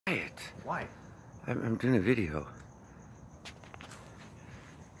Quiet. Why? I'm doing a video.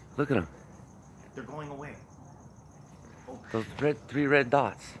 Look at them. They're going away. Oh, Those three red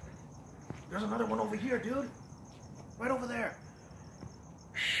dots. there's another one over here, dude. Right over there.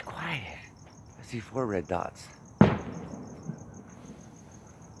 Shh, quiet. I see 4 red dots.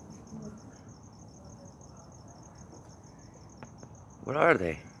 What are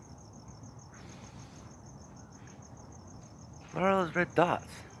they? What are those red dots?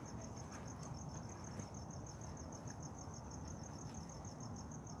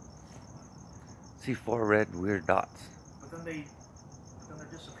 See 4 red weird dots. But then they're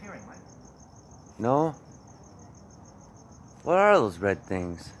disappearing, Mike. No? What are those red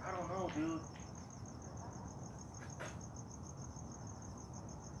things? I don't know, dude.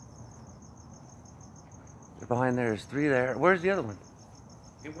 They're behind there. There's 3 there. Where's the other one?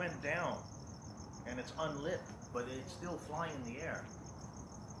 It went down, and it's unlit, but it's still flying in the air.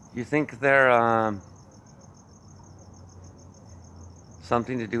 You think they're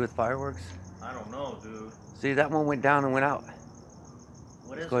something to do with fireworks? I don't know, dude. See, that one went down and went out.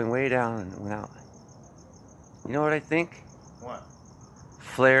 What It's is going way down and went out. You know what I think? What?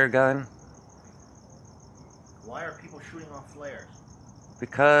 Flare gun. Why are people shooting off flares?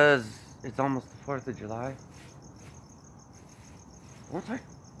 Because it's almost the 4th of July.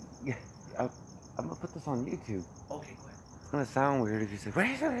 Yeah, I'm gonna put this on YouTube. Okay, go ahead. It's gonna sound weird if you say, where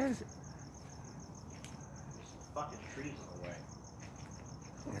is it? There's fucking trees in the way.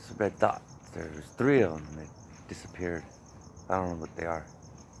 It's a red dot. There's 3 of them and they disappeared. I don't know what they are.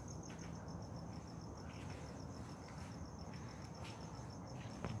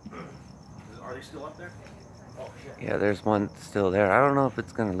 Are they still up there? Oh, shit. Yeah, there's one still there. I don't know if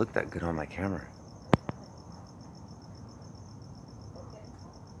it's gonna look that good on my camera.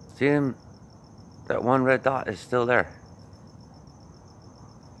 See him? That one red dot is still there.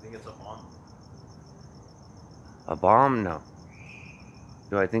 I think it's a bomb. A bomb? No.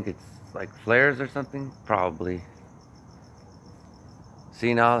 Do I think it's like flares or something? Probably.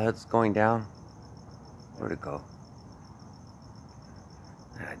 See now it's going down? Where'd it go?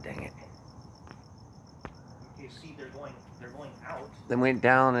 Ah, dang it. Okay, see, they're going out. They went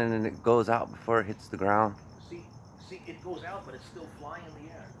down and then it goes out before it hits the ground. See, it goes out, but it's still flying in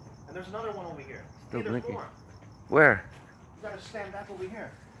the air. And there's another one over here. Still Hey, there's blinking. more. Where? You gotta stand back over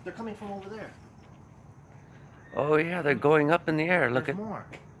here. They're coming from over there. Oh yeah, they're going up in the air. Look There's at more.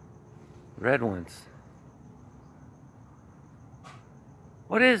 red ones.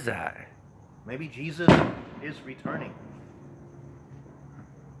 What is that? Maybe Jesus is returning.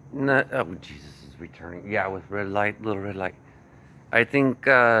 No, oh, Jesus is returning. Yeah, with red light, little red light. I think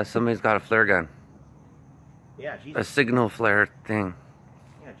somebody's got a flare gun. Yeah, A Jesus. signal flare thing.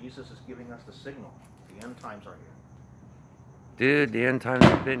 Yeah, Jesus is giving us the signal. The end times are here. Dude, the end times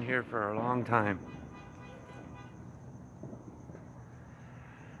have been here for a long time.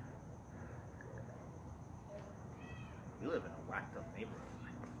 We live in a whacked up neighborhood.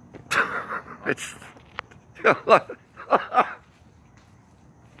 It's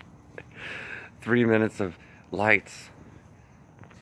 3 minutes of lights.